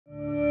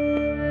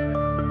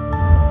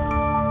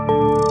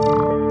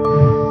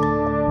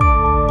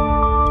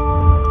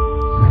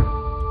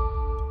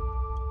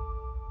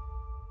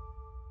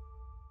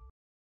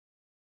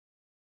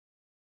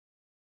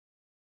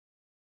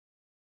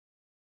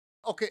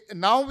Okay,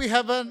 now we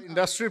have an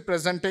industry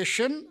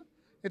presentation.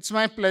 It's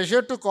my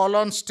pleasure to call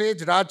on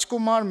stage Raj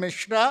Kumar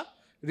Mishra,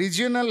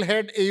 Regional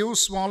Head AU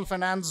Small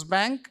Finance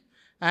Bank,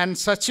 and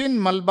Sachin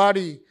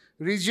Malbari,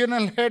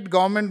 Regional Head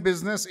Government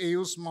Business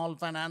AU Small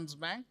Finance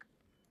Bank.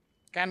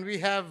 Can we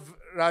have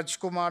Raj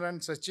Kumar and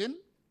Sachin?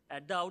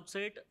 At the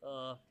outset,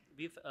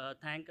 we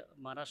thank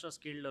Maharashtra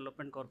Skill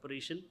Development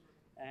Corporation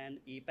and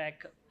APAC,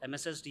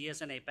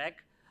 MSSDS and APAC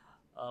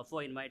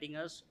for inviting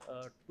us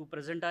to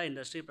present our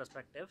industry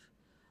perspective.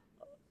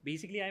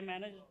 Basically, I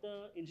manage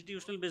the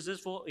institutional business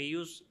for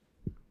AU's.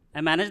 I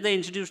manage the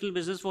institutional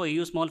business for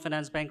AU Small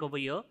Finance Bank over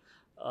here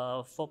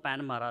for Pan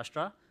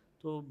Maharashtra.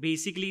 So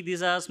basically,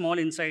 these are small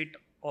insight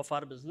of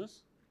our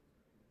business.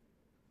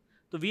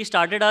 So we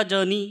started our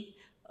journey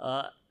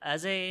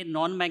as a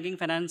non-banking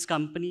finance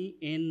company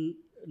in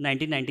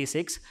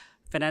 1996,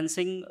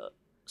 financing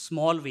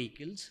small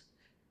vehicles.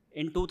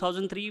 In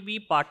 2003, we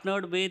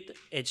partnered with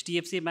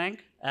HDFC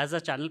Bank as a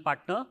channel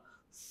partner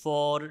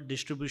for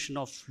distribution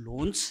of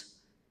loans.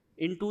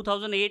 In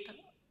 2008,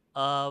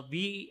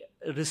 we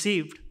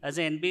received, as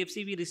an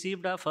NBFC, we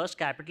received our first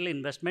capital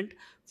investment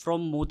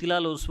from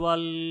Motilal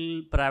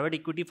Oswal Private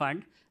Equity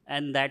Fund,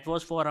 and that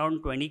was for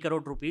around 20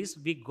 crore rupees.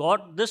 We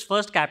got this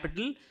first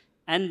capital,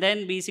 and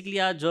then basically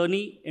our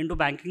journey into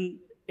banking,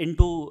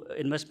 into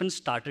investment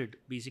started.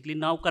 Basically,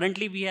 now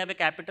currently we have a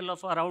capital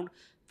of around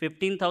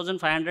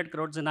 15,500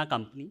 crores in our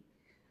company.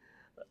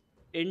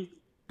 In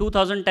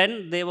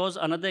 2010, there was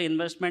another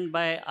investment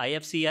by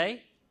IFCI,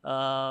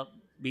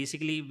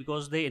 basically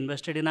because they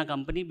invested in a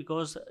company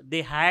because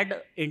they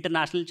had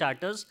international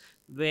charters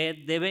where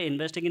they were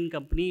investing in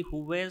company who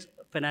were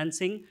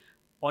financing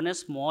on a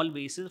small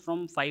basis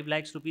from 5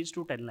 lakhs rupees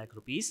to 10 lakh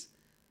rupees.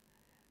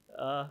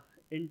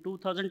 In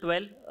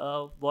 2012,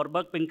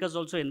 Warburg Pincus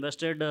also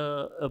invested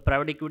a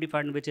private equity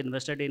fund which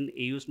invested in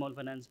AU Small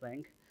Finance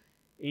Bank.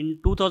 In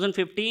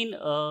 2015,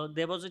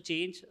 there was a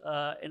change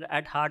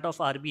at heart of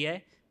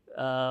RBI.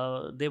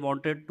 They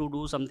wanted to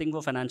do something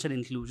for financial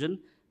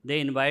inclusion. They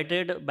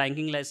invited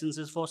banking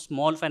licenses for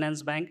small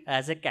finance bank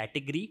as a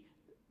category.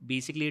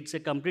 Basically, it's a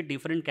complete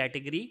different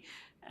category.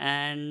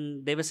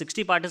 And there were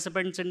 60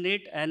 participants in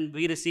it, and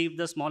we received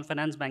the small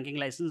finance banking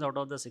license out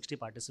of the 60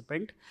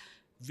 participants.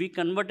 We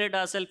converted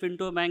ourselves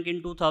into a bank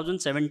in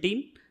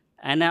 2017,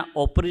 and our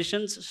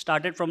operations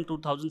started from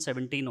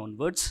 2017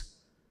 onwards.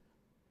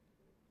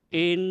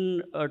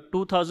 In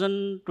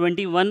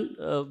 2021,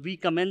 we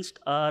commenced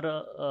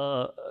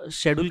our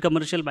scheduled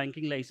commercial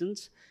banking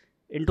license.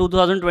 In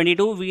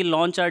 2022, we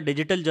launched our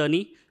digital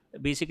journey,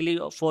 basically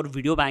for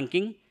video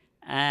banking.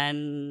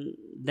 And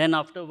then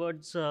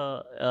afterwards,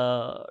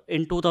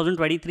 in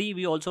 2023,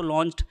 we also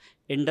launched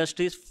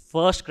industry's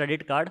first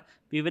credit card.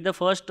 We were the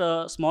first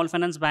small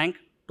finance bank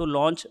to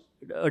launch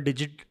a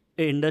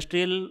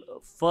industrial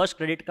first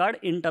credit card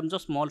in terms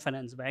of small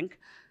finance bank.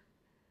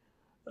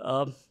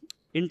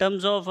 In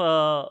terms of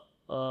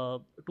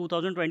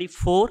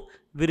 2024,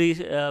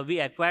 we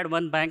acquired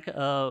one bank.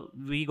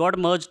 We got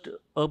merged.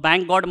 A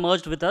bank got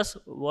merged with us.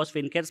 Was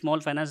Fincare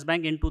Small Finance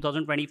Bank in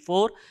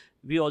 2024.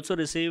 We also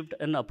received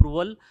an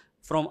approval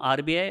from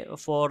RBI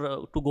for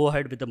to go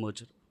ahead with the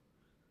merger.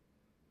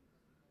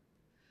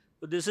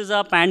 So this is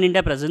our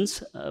pan-India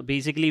presence.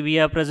 Basically, we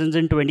have presence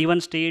in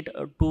 21 states,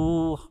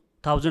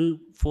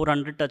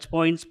 2,400 touch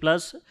points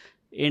plus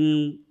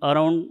in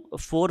around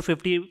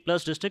 450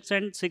 plus districts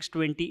and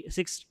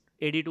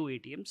 682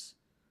 ATMs.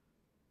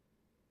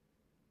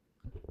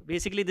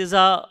 Basically, these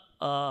are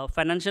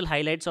financial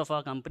highlights of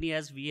our company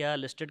as we are a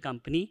listed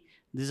company.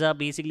 These are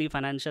basically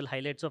financial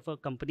highlights of our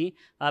company.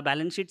 Our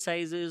balance sheet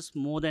size is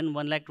more than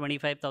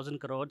 1,25,000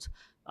 crores.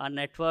 Our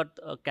net worth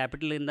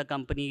capital in the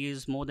company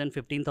is more than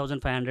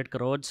 15,500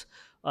 crores.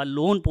 Our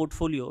loan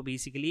portfolio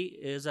basically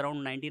is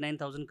around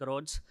 99,000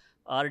 crores.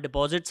 Our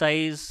deposit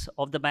size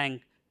of the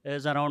bank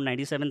is around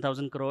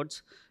 97,000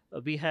 crores.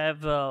 We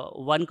have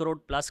 1 crore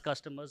plus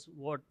customers,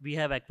 what we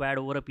have acquired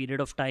over a period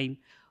of time.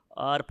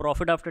 Our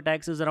profit after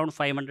tax is around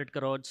 500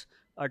 crores.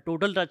 Our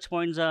total touch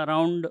points are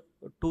around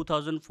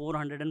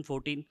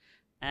 2,414.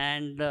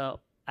 And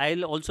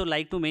I'll also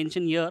like to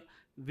mention here,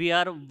 we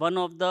are one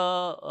of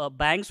the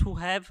banks who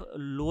have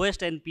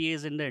lowest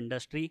NPAs in the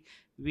industry.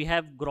 We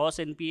have gross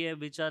NPA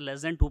which are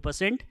less than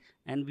 2%,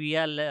 and we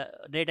are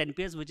net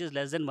NPAs which is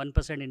less than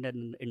 1% in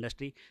the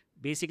industry.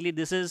 Basically,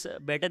 this is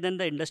better than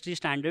the industry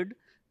standard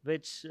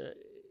which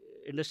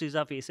industries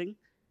are facing.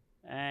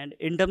 And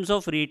in terms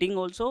of rating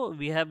also,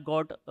 we have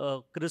got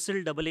a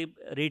CRISIL AA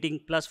rating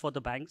plus for the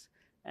banks.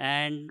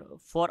 And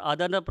for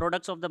other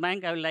products of the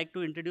bank, I would like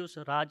to introduce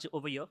Raj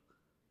over here.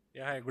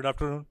 Yeah, hi, good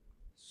afternoon.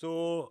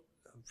 So,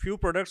 few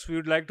products we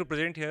would like to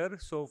present here.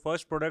 So,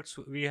 first products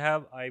we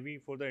have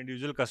IV for the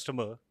individual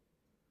customer.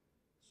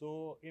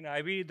 So, in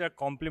IV, the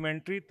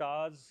complimentary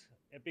Taz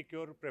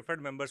Epicure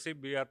preferred membership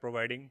we are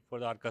providing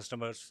for our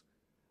customers,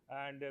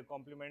 and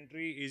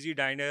complimentary Easy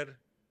Diner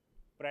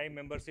Prime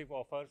membership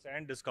offers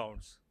and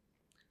discounts,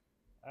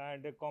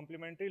 and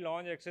complimentary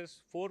lounge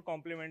access, 4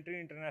 complimentary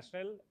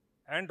international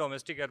and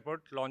domestic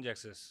airport lounge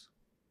access,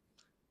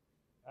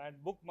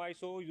 and book my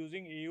show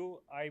using EU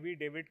IV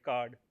debit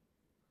card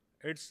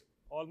it's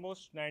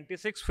almost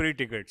 96 free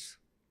tickets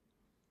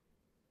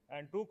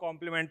and 2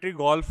 complimentary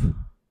golf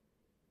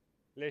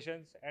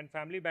lessons and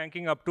family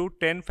banking up to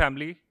 10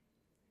 family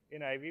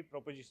in IV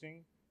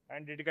propositioning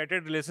and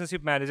dedicated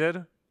relationship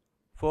manager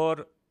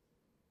for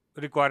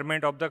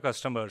requirement of the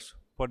customers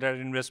for their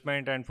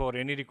investment and for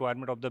any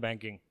requirement of the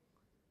banking.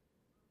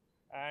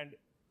 And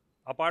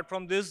apart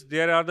from this,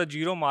 there are the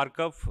zero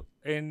markup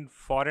in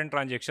foreign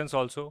transactions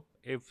also.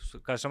 If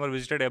customer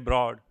visited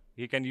abroad,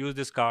 he can use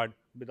this card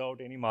without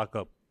any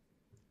markup.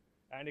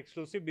 And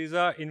exclusive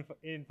Visa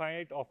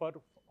infinite offer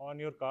on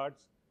your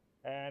cards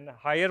and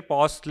higher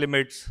POS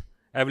limits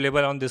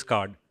available on this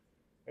card.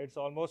 It's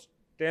almost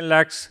 10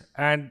 lakhs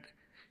and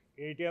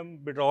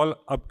ATM withdrawal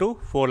up to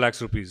 4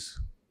 lakhs rupees.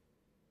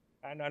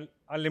 And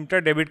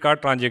unlimited debit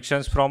card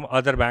transactions from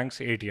other banks'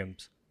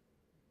 ATMs.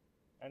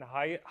 And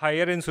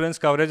higher insurance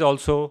coverage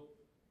also,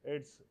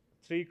 it's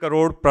 3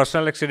 crore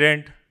personal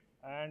accident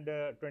and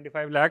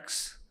 25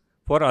 lakhs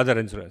for other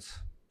insurance.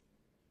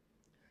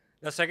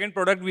 The second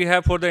product we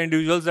have for the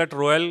individuals at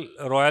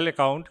Royal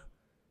account,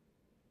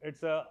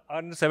 it's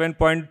earn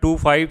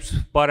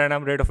 7.25 per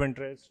annum rate of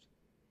interest.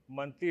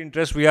 Monthly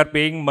interest, we are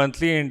paying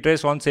monthly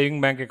interest on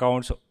saving bank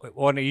accounts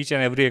on each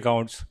and every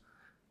accounts.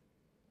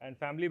 And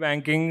family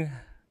banking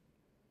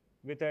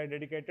with a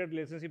dedicated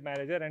relationship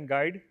manager and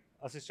guide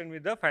assistant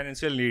with the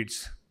financial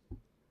needs.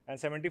 And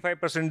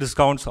 75%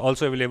 discounts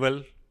also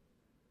available.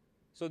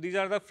 So these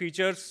are the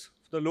features,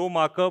 the low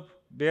markup.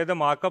 There the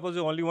markup is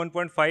only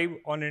 1.5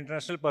 on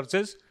international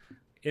purchase.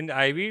 In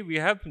IV, we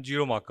have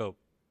zero markup.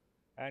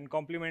 And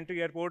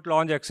complimentary airport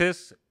lounge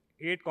access,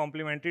 8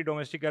 complimentary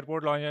domestic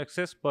airport lounge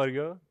access per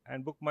year.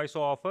 And Book My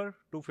Show offer,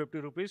 250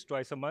 rupees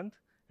twice a month.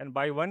 And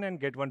buy one and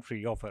get one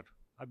free offer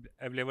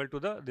available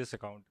to this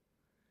account.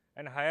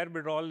 And higher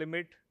withdrawal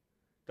limit,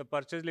 the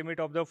purchase limit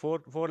of the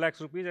 4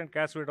 lakhs rupees and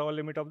cash withdrawal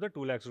limit of the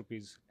 2 lakhs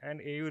rupees.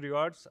 And AU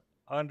rewards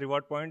earn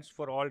reward points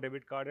for all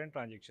debit card and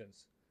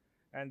transactions.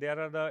 And there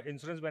are the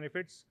insurance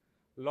benefits,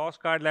 loss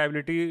card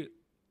liability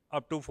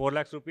up to 4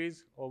 lakhs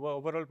rupees,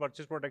 overall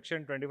purchase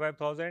protection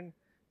 25,000,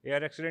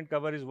 air accident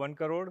cover is 1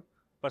 crore,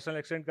 personal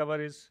accident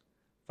cover is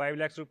 5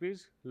 lakhs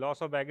rupees,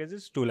 loss of baggage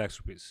is 2 lakhs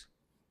rupees.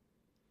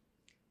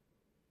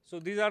 So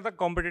these are the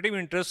competitive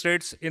interest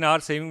rates in our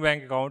saving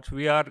bank accounts.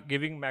 We are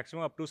giving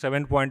maximum up to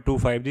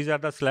 7.25. These are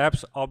the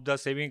slabs of the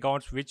saving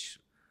accounts which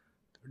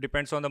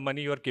depends on the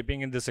money you are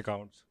keeping in this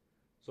account.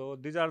 So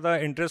these are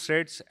the interest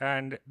rates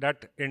and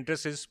that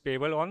interest is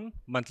payable on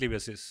monthly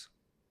basis.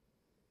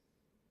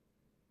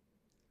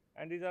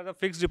 And these are the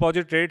fixed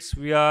deposit rates.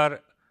 We are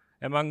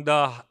among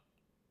the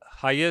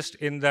highest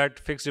in that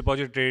fixed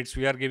deposit rates.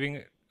 We are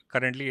giving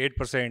currently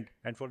 8%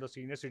 and for the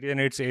senior citizen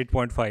it's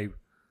 8.5.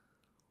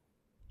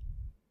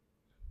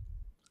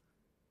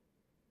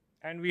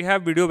 And we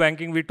have video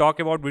banking. We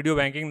talk about video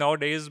banking.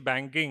 Nowadays,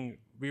 banking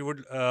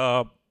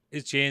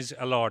is changed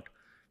a lot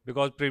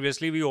because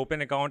previously we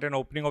open account and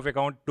opening of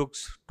account took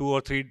 2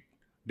 or 3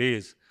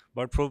 days.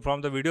 But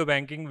from the video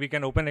banking, we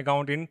can open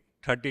account in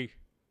 30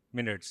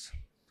 minutes.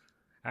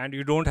 And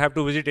you don't have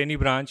to visit any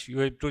branch. You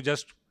have to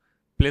just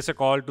place a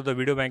call to the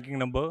video banking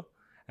number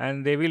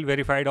and they will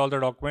verify all the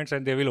documents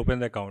and they will open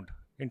the account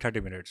in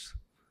 30 minutes.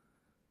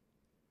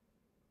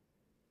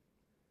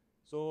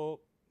 So,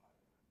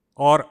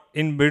 or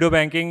in video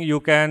banking, you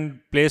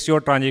can place your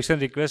transaction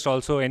request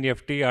also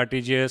NEFT,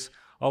 RTGS,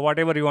 or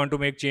whatever you want to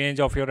make change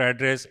of your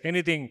address,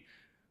 anything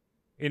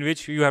in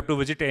which you have to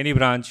visit any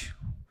branch.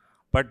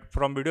 But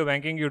from video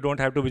banking, you don't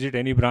have to visit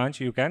any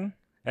branch. You can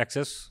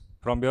access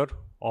from your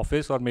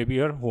office or maybe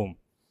your home.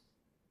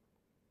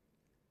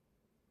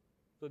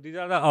 So these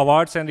are the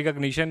awards and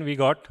recognition we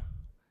got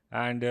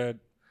and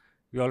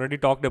we already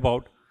talked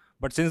about.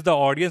 But since the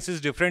audience is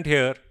different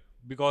here,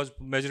 because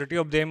majority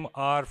of them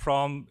are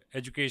from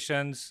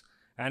educations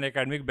and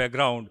academic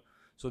background.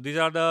 So these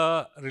are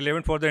the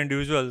relevant for the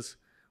individuals.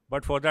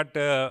 But for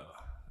that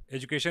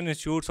education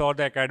institutes or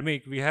the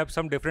academic, we have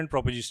some different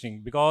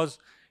propositioning because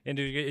in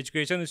the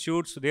education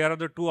institutes, there are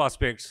the 2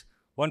 aspects.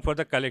 One for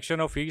the collection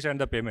of fees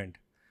and the payment.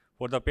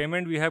 For the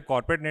payment, we have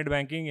corporate net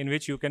banking in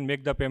which you can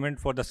make the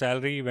payment for the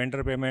salary,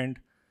 vendor payment,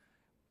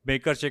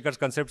 maker checkers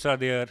concepts are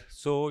there.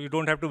 So you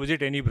don't have to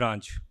visit any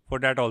branch for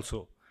that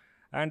also.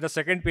 And the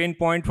second pain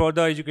point for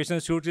the education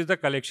institutes is the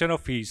collection of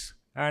fees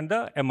and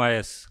the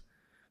MIS.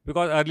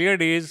 Because earlier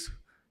days,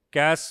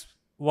 cash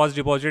was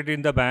deposited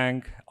in the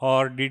bank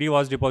or DD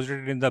was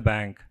deposited in the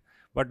bank.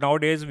 But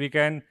nowadays, we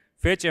can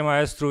fetch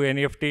MIS through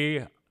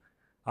NEFT,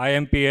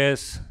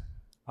 IMPS,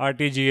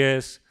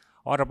 RTGS,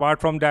 or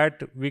apart from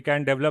that, we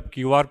can develop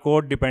QR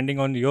code depending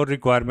on your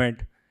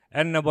requirement,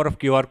 n number of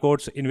QR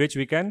codes in which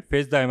we can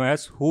fetch the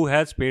MIS who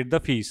has paid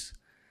the fees.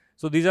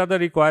 So these are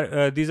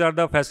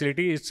the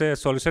facility. It's a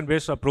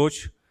solution-based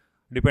approach.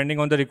 Depending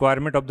on the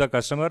requirement of the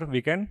customer,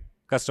 we can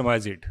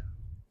customize it.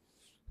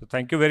 So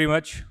thank you very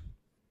much.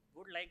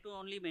 Would like to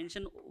only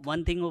mention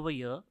one thing over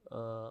here.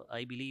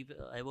 I believe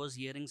I was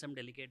hearing some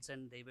delegates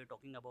and they were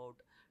talking about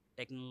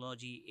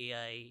technology,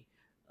 AI,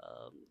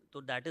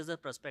 So that is the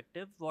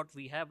perspective what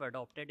we have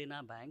adopted in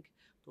our bank.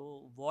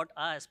 So what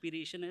our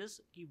aspiration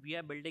is, कि we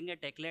are building a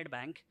tech-led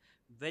bank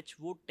which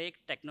would take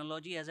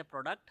technology as a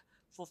product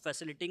for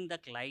facilitating the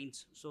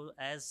clients. So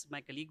as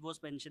my colleague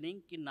was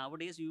mentioning, कि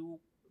nowadays you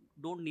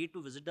don't need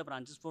to visit the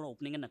branches for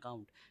opening an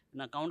account.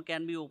 An account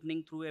can be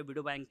opening through a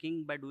video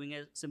banking by doing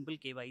a simple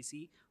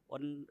KYC, or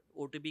an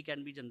OTP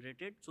can be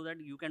generated so that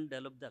you can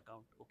develop the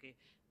account. Okay.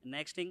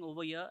 Next thing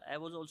over here, I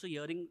was also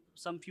hearing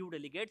some few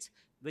delegates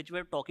which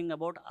were talking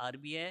about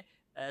RBI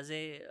as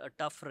a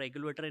tough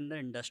regulator in the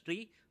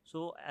industry.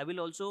 So I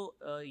will also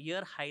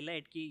here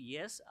highlight that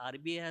yes,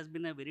 RBI has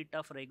been a very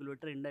tough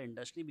regulator in the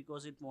industry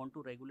because it want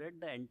to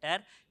regulate the entire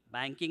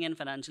banking and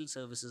financial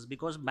services,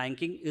 because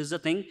banking is the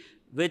thing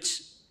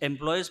which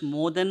employs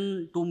more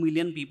than 2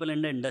 million people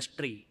in the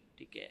industry.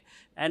 Okay.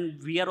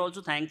 And we are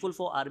also thankful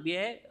for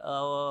RBI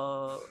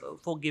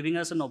for giving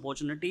us an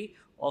opportunity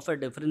of a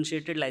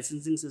differentiated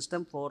licensing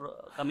system for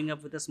coming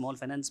up with a small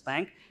finance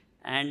bank.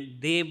 And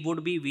there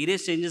would be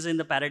various changes in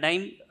the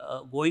paradigm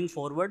going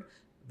forward,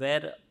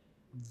 where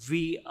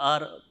we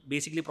are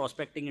basically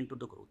prospecting into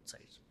the growth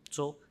side.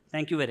 So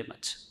thank you very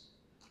much.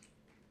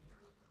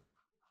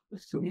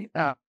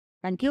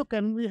 Thank you.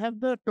 Can we have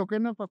the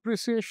token of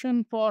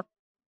appreciation for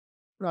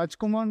Raj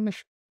Kumar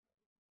Mishra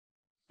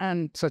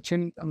and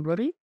Sachin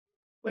Ambari?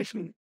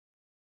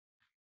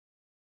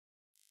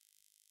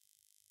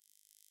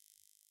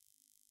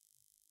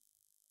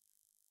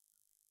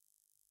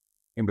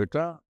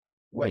 बेटा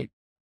वही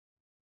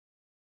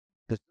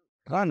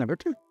कहा ना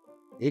बेटे,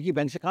 एक ही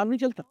bank से काम नहीं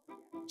चलता।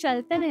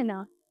 चलता है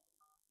ना,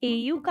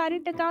 एयू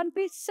करंट अकाउंट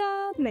पे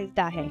सब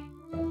मिलता है।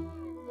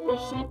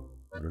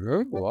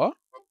 अरे वाह,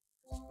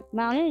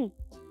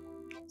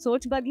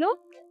 सोच बदलो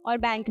और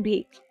बैंक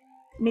भी।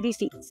 मेरी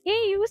seat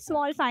AU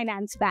small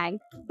finance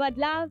bank,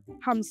 बदलाव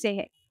हमसे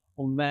है।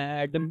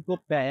 मैडम को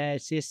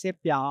पैसे से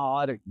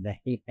प्यार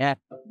नहीं है।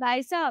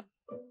 भाई साहब,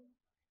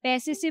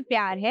 पैसे से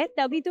प्यार है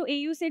तभी तो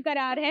एयू से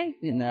करार है।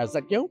 ऐसा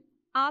क्यों?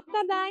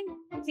 आपका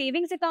बैंक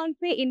सेविंग्स अकाउंट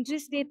पे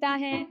इंटरेस्ट देता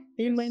है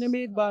 3 महीने में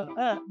एक बार।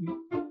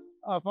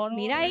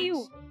 मेरा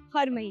एयू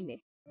हर महीने।